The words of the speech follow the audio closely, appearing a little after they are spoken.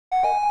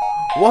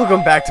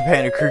Welcome back to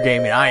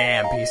Panda.Crew.Gaming. I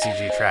am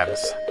PCG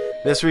Travis.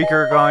 This week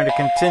we're going to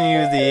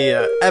continue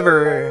the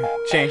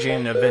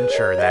ever-changing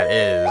adventure that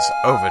is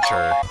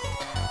Overture.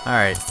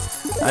 Alright,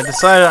 I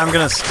decided I'm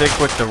going to stick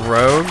with the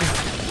rogue,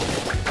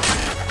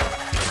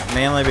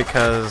 mainly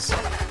because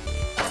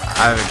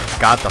I've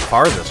got the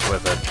farthest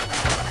with it,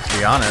 to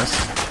be honest.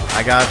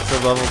 I got to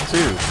level 2,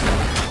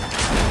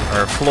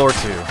 or floor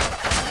 2,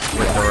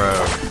 with the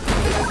rogue.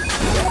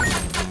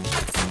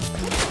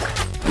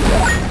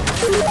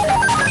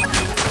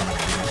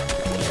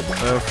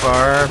 So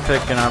far,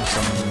 picking up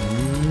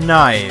some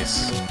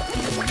nice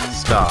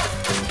stuff.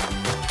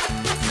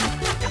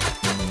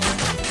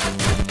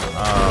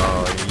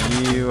 Oh,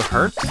 you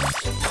hurt?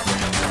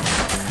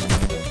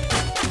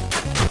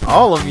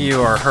 All of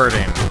you are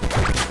hurting.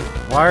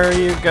 Why are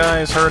you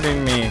guys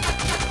hurting me?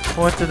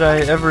 What did I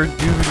ever do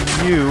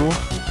to you?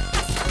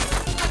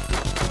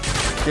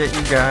 Get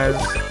you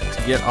guys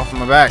to get off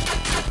my back.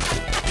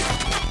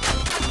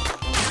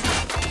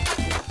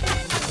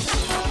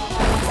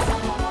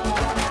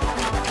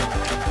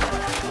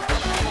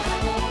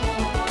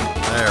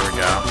 There we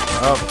go.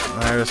 Oh,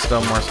 there's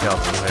still more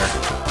skeletons here.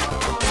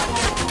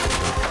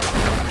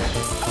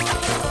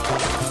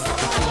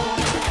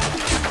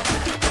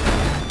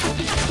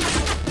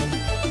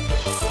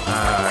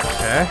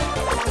 Okay.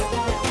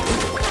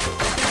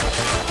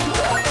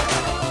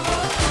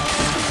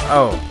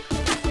 Oh,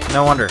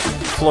 no wonder.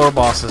 Floor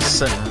boss is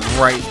sitting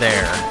right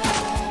there.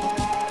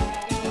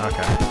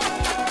 Okay.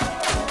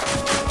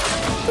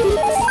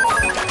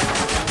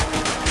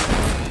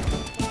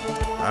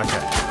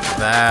 Okay.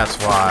 That's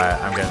why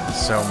I'm getting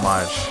so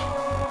much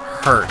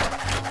hurt.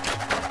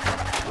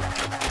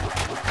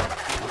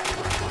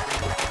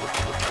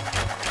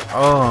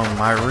 Oh,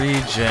 my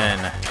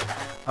regen.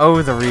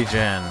 Oh, the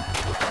regen.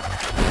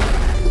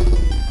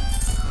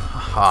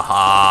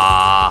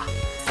 Haha.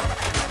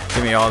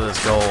 Give me all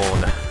this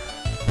gold.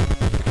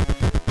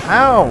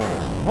 Ow!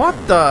 What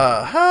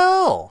the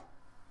hell?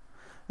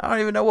 I don't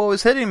even know what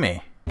was hitting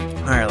me.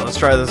 Alright, let's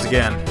try this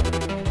again.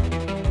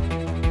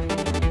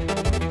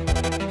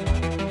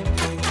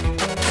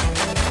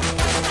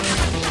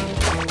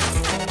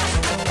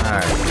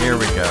 Alright, here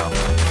we go.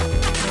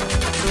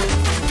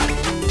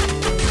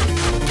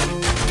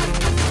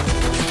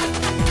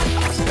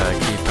 Just gotta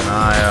keep an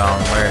eye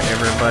on where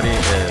everybody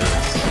is.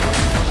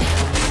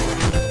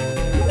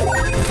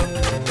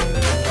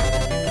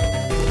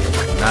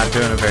 Not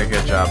doing a very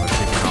good job of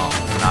keeping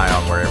an eye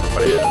on where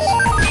everybody is.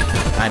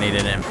 I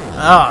needed him.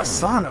 Oh,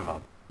 son of a...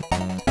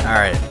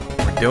 Alright,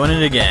 we're doing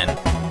it again.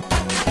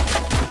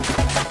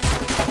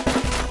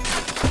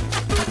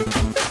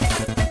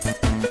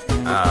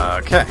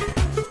 Okay.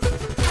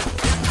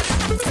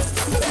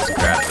 Let's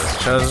grab this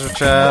treasure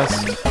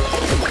chest.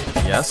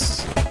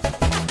 Yes.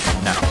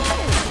 No.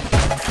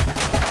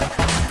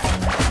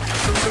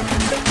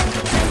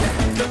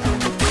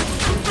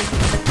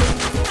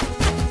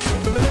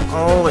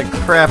 Holy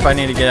crap, I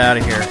need to get out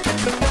of here.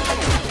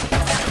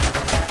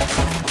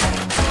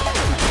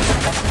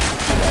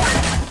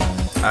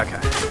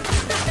 Okay.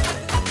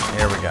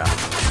 Here we go.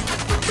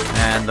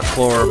 And the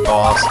floor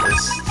boss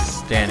is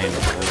standing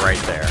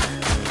right there.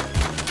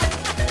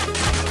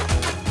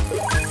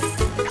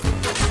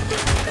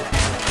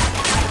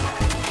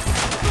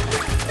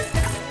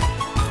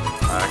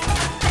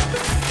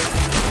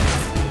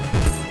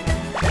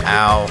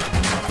 Ow.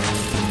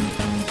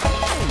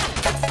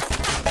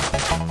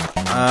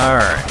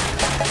 Alright.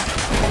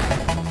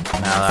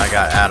 Now that I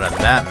got out of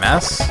that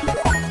mess.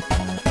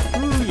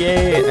 Ooh,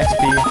 yay,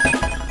 XP.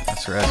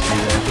 Let's rescue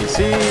the NPC.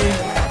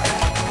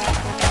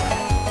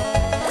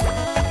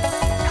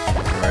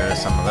 Get rid of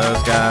some of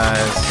those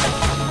guys.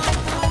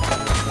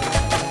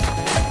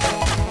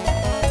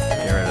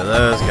 Get rid of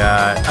those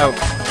guys. Oh,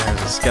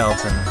 there's a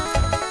skeleton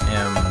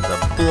in the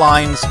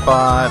blind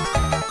spot.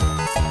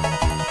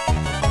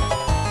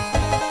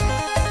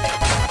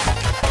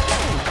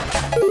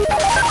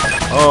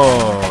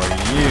 Oh,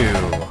 you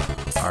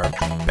are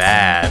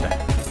bad.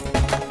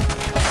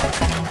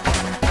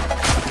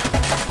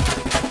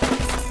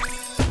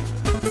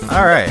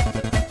 Alright.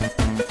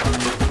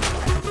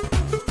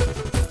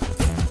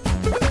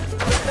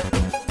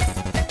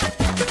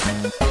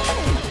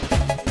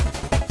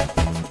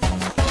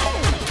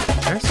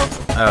 There's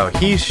something. Oh,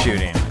 he's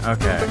shooting.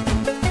 Okay.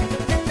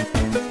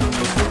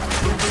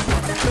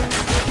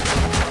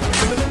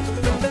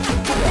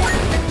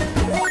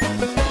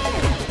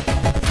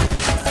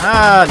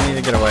 Ah, I need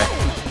to get away.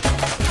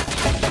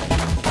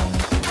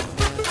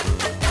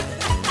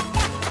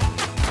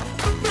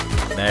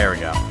 There we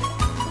go.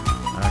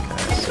 Okay,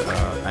 so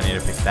I need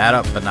to pick that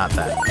up, but not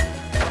that.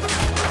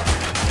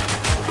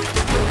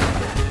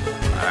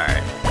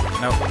 Alright.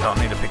 Nope, don't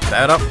need to pick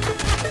that up.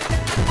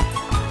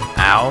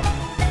 Ow.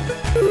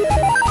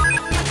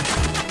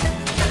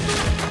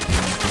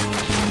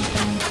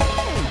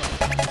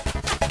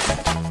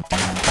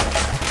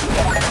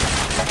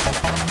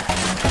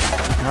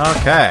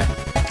 Okay.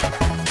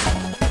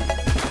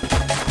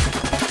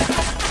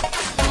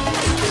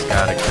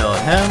 Gotta kill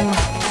him.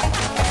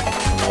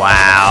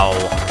 Wow.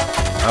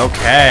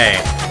 Okay.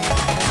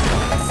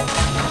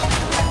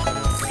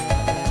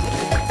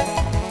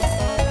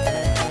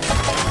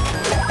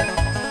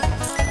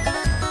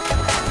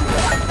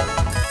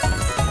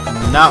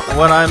 Not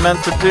what I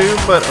meant to do,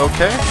 but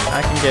okay,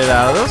 I can get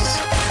out of this.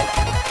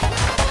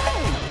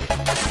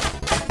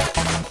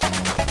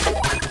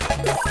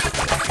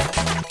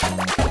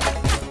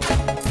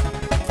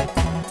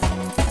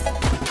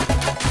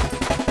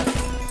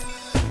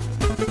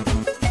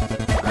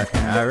 Okay,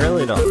 I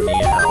really don't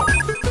need help.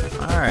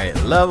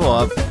 Alright, level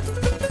up.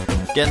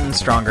 Getting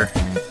stronger.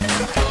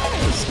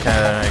 Just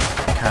kinda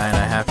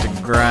have to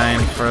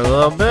grind for a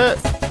little bit.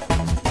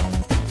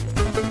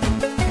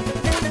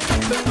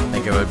 I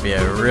think it would be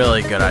a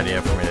really good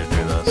idea for me to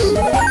do this.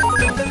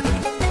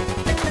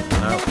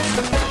 Nope.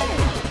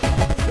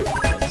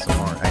 Get some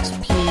more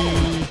XP.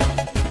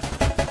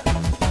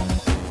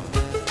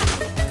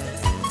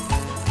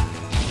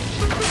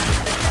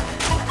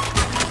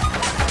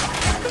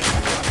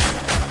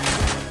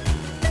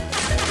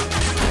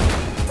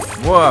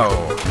 Whoa,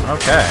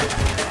 okay.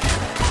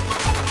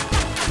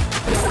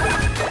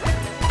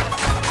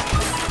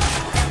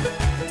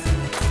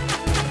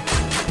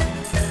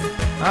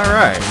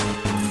 Alright.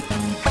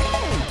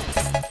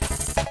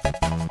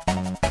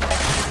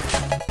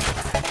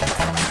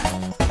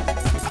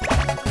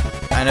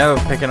 I know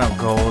picking up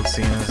gold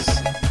seems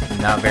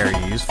not very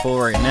useful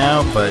right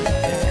now, but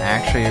it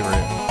actually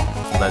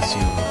lets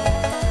you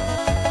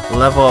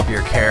level up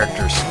your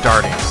character's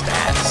starting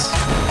stats,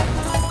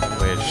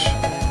 which is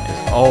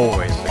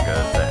always a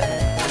good thing.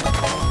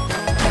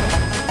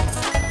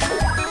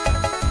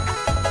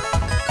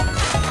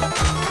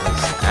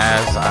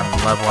 As I'm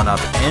leveling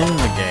up in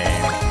the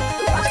game,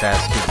 my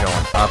stats keep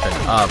going up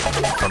and up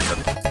from the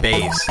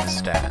base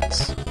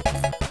stats.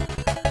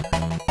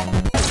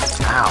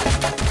 Ow!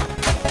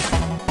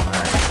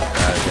 Alright,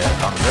 gotta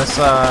get on this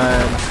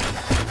side.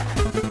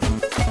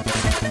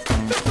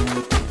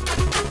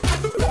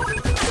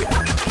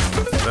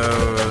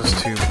 Those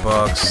 $2.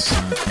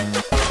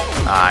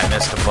 Ah, I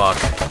missed a buck.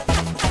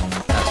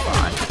 That's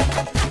fine.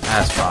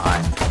 That's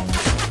fine.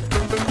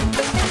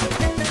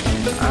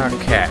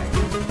 Okay.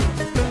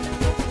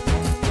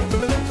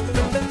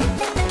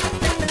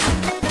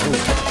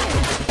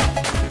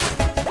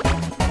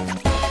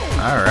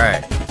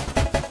 Alright.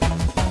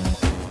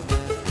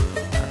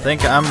 I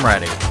think I'm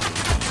ready.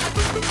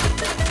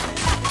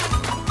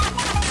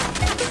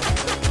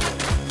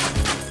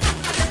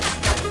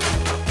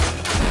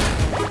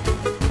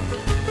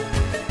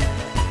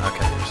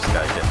 Okay, just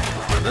gotta get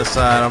on this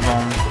side of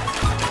them.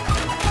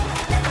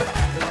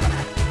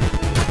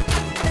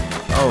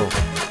 Oh.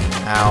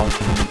 Ow.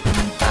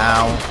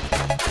 Ow.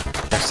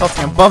 There's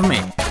something above me.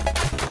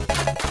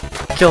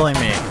 Killing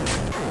me.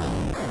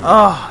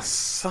 Oh,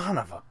 son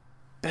of a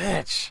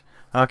bitch.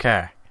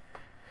 Okay.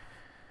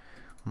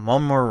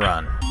 One more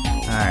run.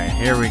 Alright,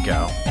 here we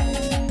go.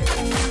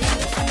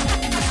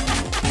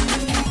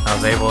 I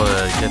was able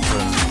to get to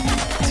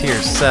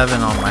tier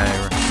 7 on my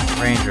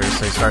ranger,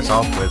 so he starts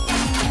off with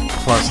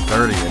plus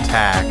 30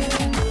 attack.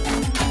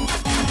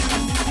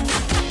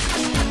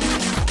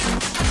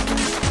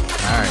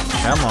 Alright,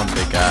 come on,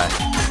 big guy.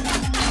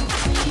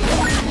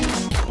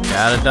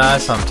 Gotta die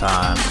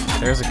sometime.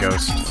 There's a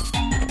ghost.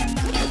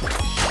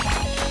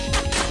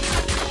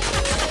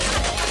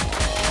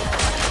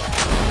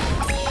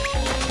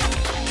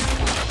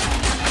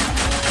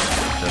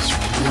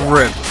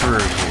 Rip through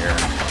here.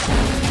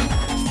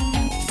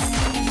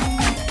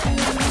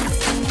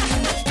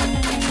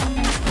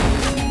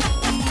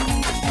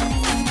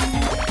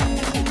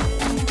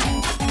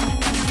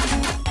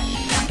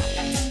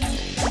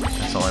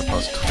 That's only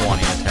plus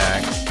 20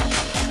 attack.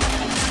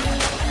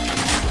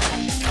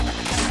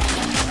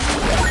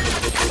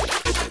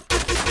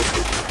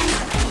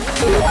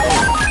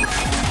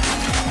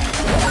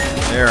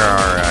 There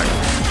are a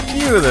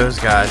few of those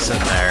guys in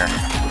there.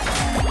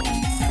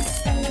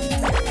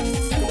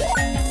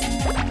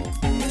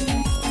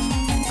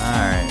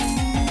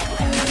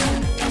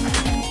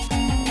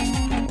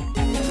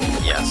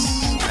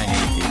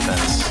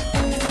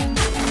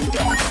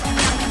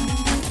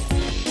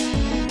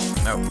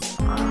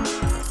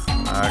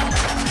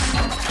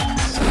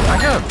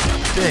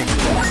 Big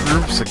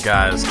groups of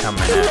guys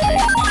coming at me.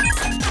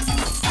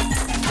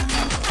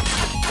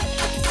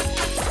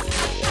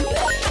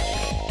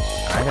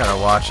 I gotta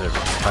watch it.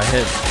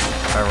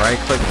 If I right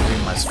click to do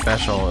my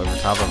special over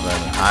top of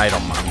an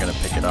item, I'm gonna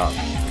pick it up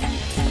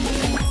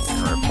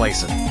and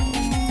replace it.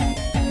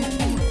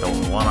 The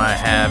one I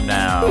have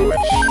now, the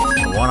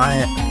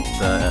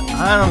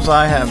items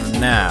I have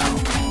now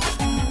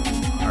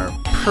are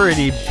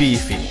pretty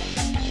beefy.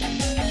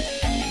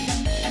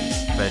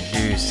 If I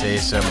do say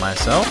so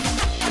myself.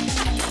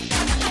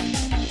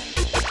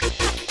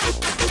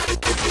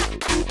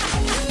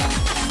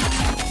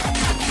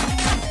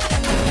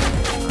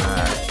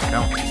 Alright,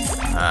 come on.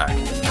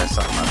 Alright, there's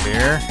something up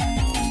here.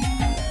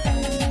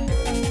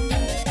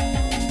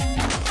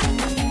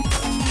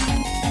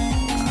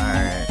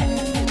 Alright.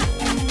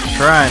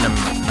 Trying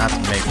not to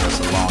make this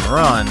a long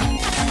run.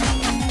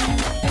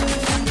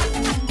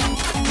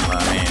 But, I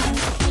mean,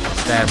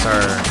 stats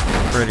are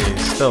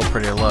still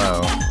pretty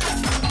low.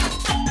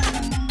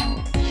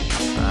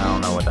 I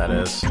don't know what that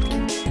is.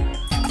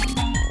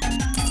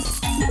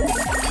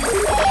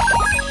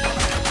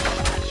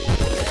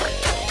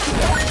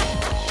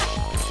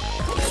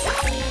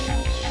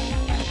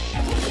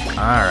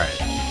 Alright.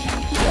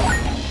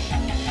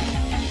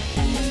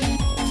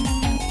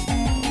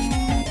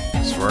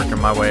 Just working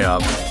my way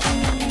up.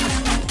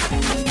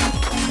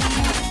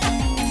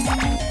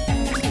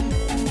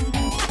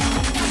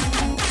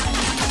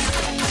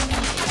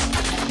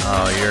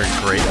 Oh, you're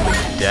greatly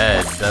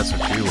dead. That's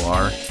what you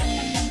are.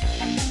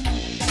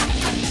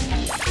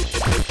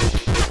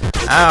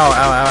 Ow, ow,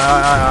 ow, ow,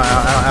 ow,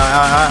 ow, ow,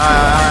 ow, ow,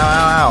 ow,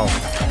 ow, ow.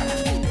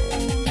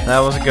 That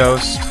was a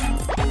ghost.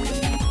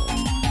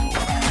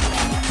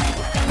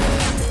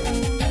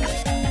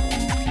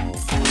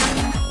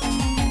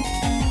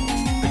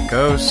 The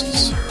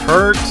ghosts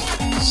hurt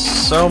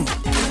so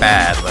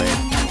badly.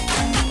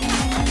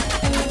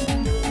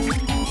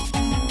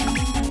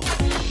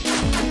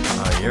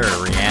 Oh, you're a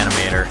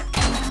reanimator.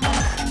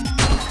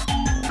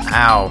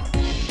 Ow.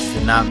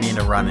 Did not mean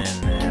to run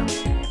in there.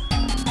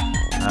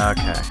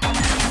 Okay.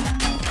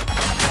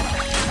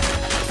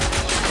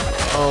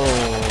 Oh,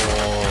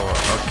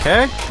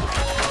 okay.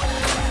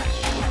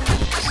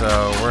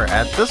 So we're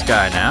at this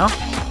guy now.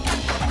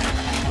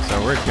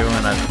 So we're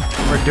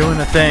doing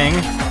a thing.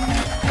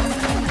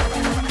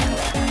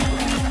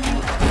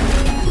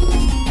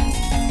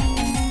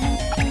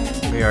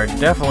 We are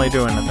definitely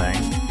doing a thing.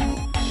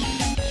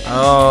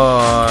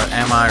 Oh,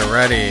 am I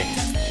ready?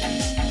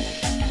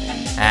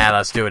 Ah,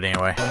 let's do it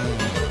anyway.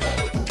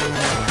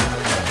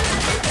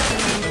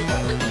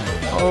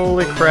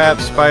 Holy crap,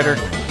 spider.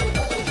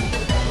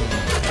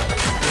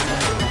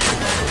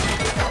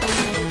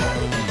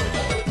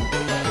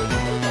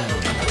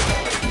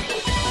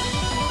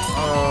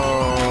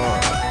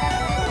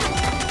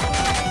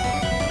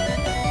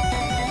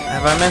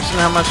 Have I mentioned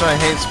how much I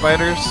hate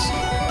spiders?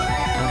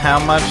 And how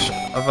much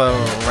of a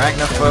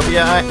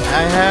arachnophobia I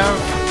have?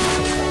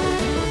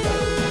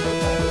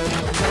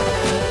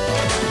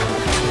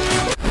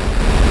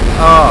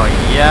 Oh,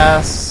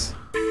 yes.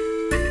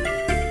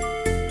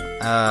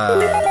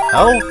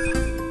 Health?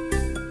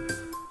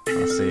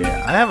 Let's see.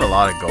 I have a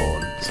lot of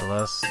gold, so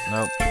let's...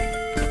 Nope.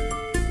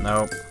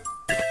 Nope.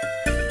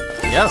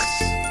 Yes!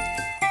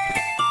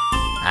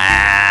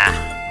 Ah!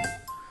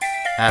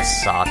 That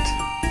sucked.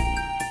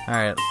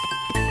 Alright,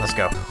 let's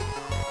go.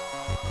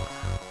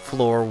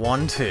 Floor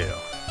 1-2.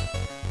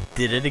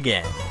 Did it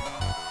again.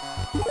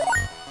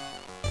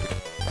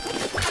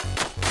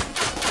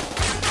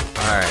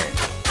 Alright.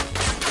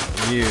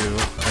 You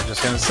are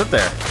just gonna sit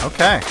there.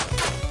 Okay.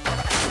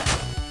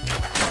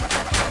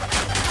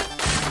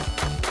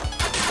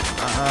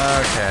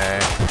 Okay.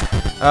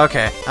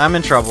 Okay. I'm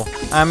in trouble.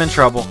 I'm in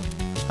trouble.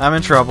 I'm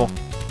in trouble.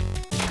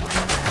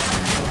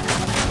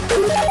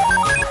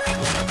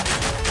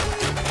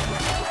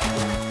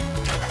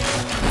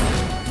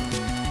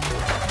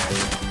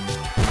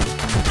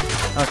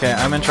 Okay,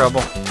 I'm in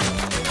trouble.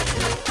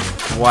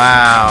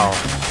 Wow.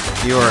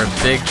 You are a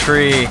big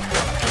tree.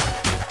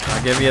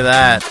 I'll give you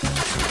that.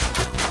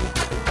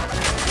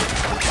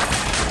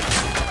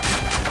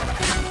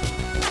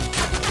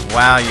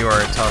 Wow, you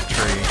are a tough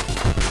tree.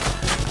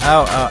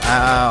 Ow, ow, ow,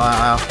 ow,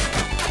 ow, ow.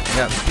 I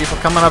got people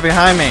coming up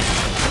behind me.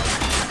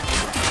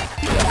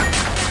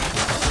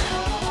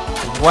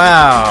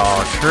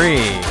 Wow,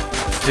 tree.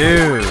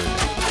 Dude.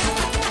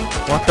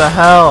 What the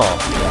hell?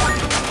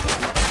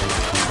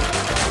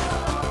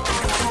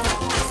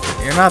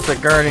 You're not the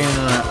guardian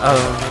of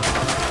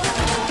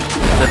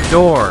the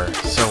door,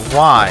 so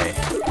why?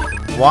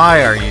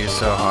 Why are you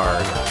so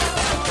hard?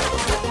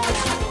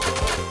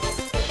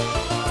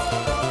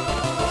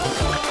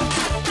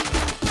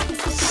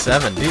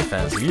 Seven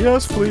defense.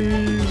 Yes,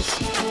 please.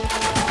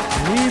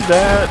 Need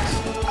that.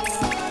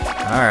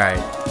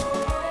 Alright.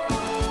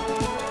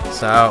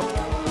 So,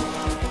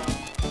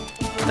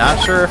 not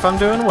sure if I'm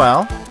doing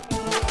well.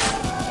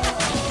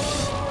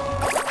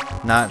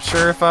 Not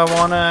sure if I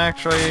want to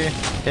actually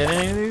hit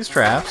any of these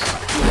traps.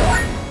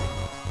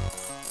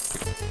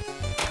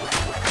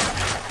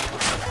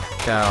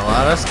 Got a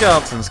lot of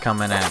skeletons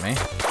coming at me.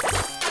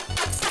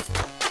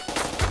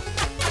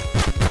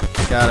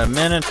 Got a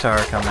minotaur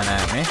coming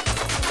at me.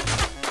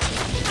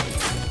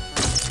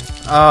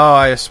 Oh,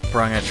 I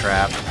sprung a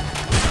trap.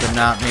 Did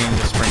not mean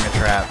to spring a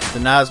trap.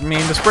 Did not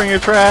mean to spring a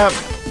trap.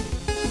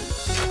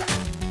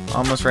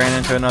 Almost ran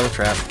into another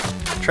trap.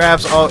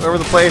 Traps all over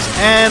the place,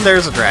 and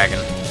there's a dragon.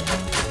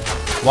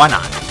 Why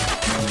not?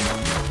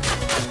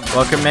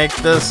 What can make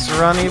this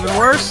run even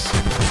worse?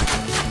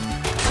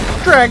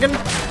 Dragon!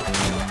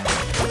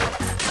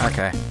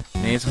 Okay.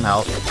 Need some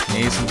health.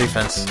 Need some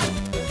defense.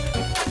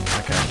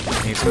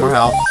 Okay. Need some more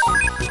health.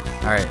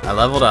 Alright, I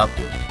leveled up.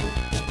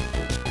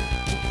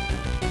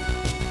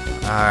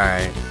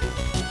 Alright.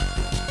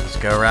 Let's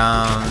go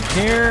around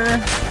here.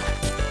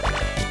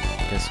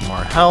 Get some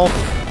more health.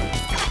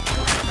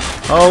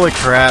 Holy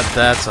crap,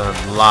 that's a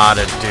lot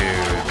of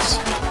dudes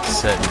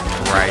sitting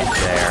right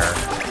there.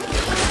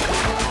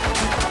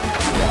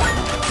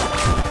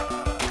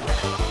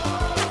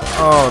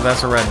 Oh,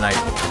 that's a red knight.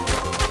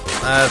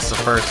 That's the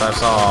first I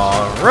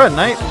saw a red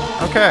knight.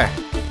 Okay.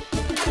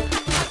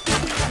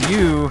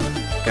 You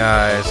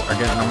guys are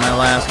getting on my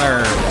last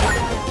nerve.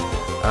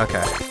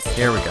 Okay,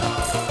 here we go.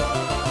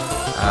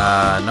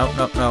 Nope,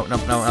 nope, nope,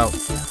 nope, nope, nope.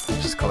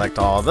 Just collect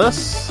all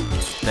this.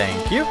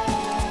 Thank you.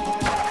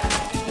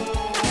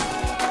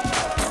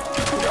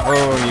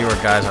 Oh, you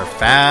guys are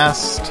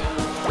fast.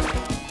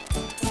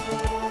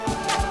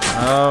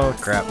 Oh,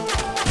 crap.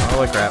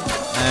 Holy crap.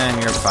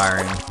 And you're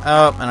firing.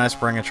 Oh, and I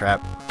sprung a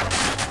trap.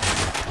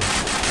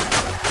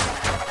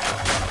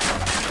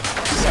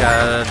 Just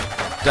gotta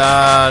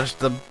dodge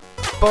the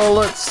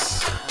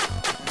bullets.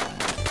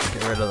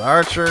 Get rid of the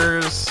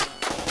archers.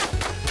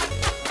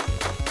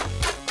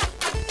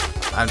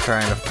 I'm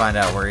trying to find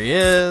out where he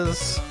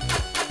is.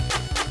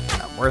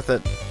 Not worth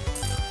it.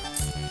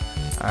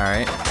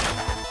 Alright.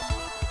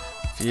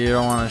 If you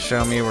don't want to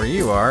show me where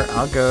you are,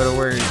 I'll go to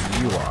where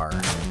you are.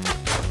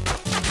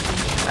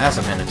 That's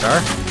a Minotaur.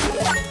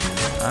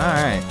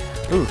 Alright.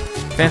 Ooh,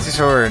 fancy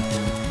sword.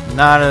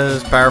 Not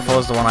as powerful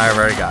as the one I've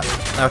already got.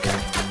 Okay.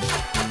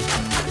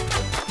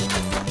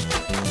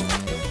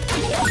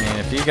 And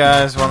if you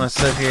guys want to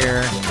sit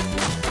here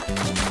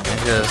and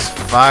just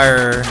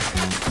fire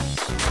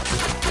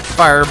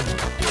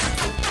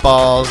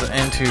balls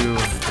into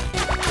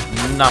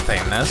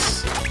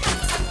nothingness,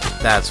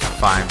 that's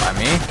fine by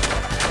me.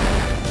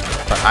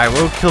 But I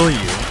will kill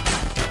you.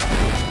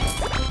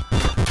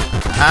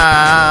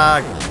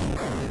 Ah!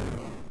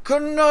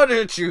 Could not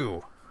hit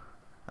you!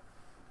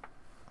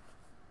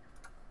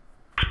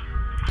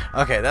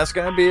 Okay, that's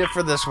gonna be it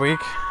for this week.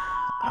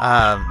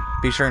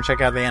 Be sure and check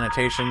out the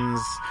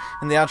annotations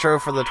in the outro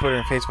for the Twitter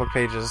and Facebook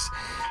pages.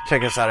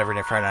 Check us out every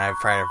day Friday night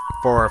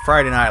for a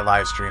Friday night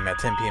live stream at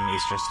 10 p.m.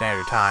 Eastern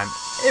Standard Time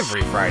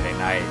every Friday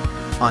night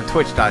on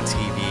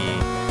Twitch.tv.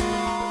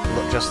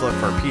 Just look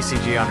for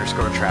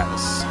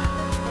PCG_Travis.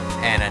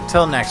 And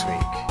until next week,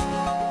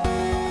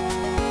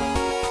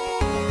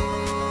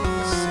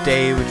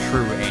 stay with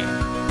true aim.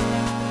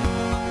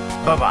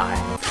 Bye-bye.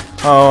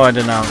 Oh, I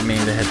did not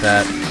mean to hit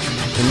that.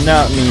 Did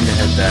not mean to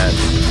hit that.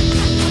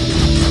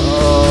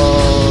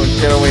 Oh,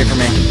 get away from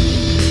me.